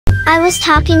I was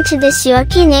talking to this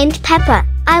Yorkie named Pepper.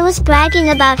 I was bragging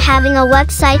about having a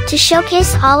website to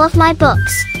showcase all of my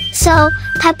books. So,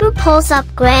 Pepper pulls up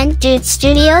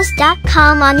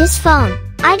granddudestudios.com on his phone.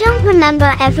 I don't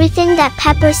remember everything that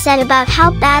Pepper said about how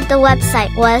bad the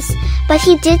website was, but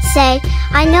he did say,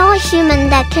 "I know a human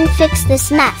that can fix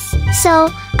this mess."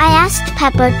 So, I asked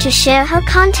Pepper to share her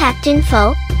contact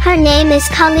info. Her name is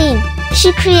Colleen.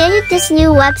 She created this new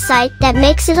website that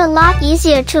makes it a lot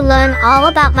easier to learn all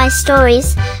about my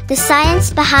stories, the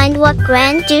science behind what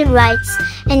Grand Dude writes,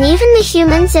 and even the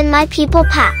humans in my people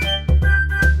pack.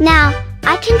 Now,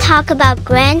 I can talk about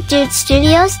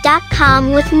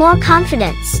granddudestudios.com with more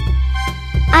confidence.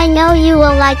 I know you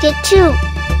will like it too.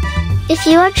 If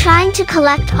you are trying to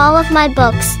collect all of my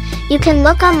books, you can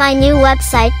look on my new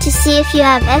website to see if you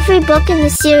have every book in the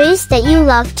series that you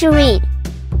love to read.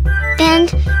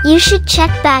 And, you should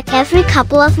check back every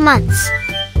couple of months.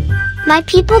 My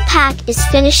People Pack is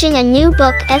finishing a new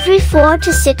book every 4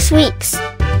 to 6 weeks.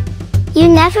 You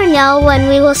never know when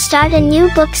we will start a new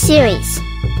book series.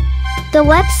 The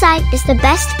website is the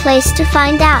best place to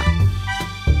find out.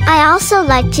 I also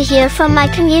like to hear from my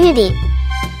community.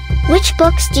 Which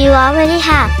books do you already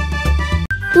have?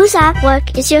 Whose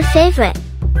artwork is your favorite?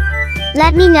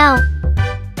 Let me know.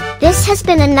 This has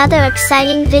been another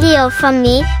exciting video from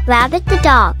me, Rabbit the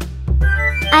Dog.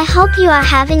 I hope you are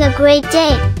having a great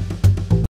day.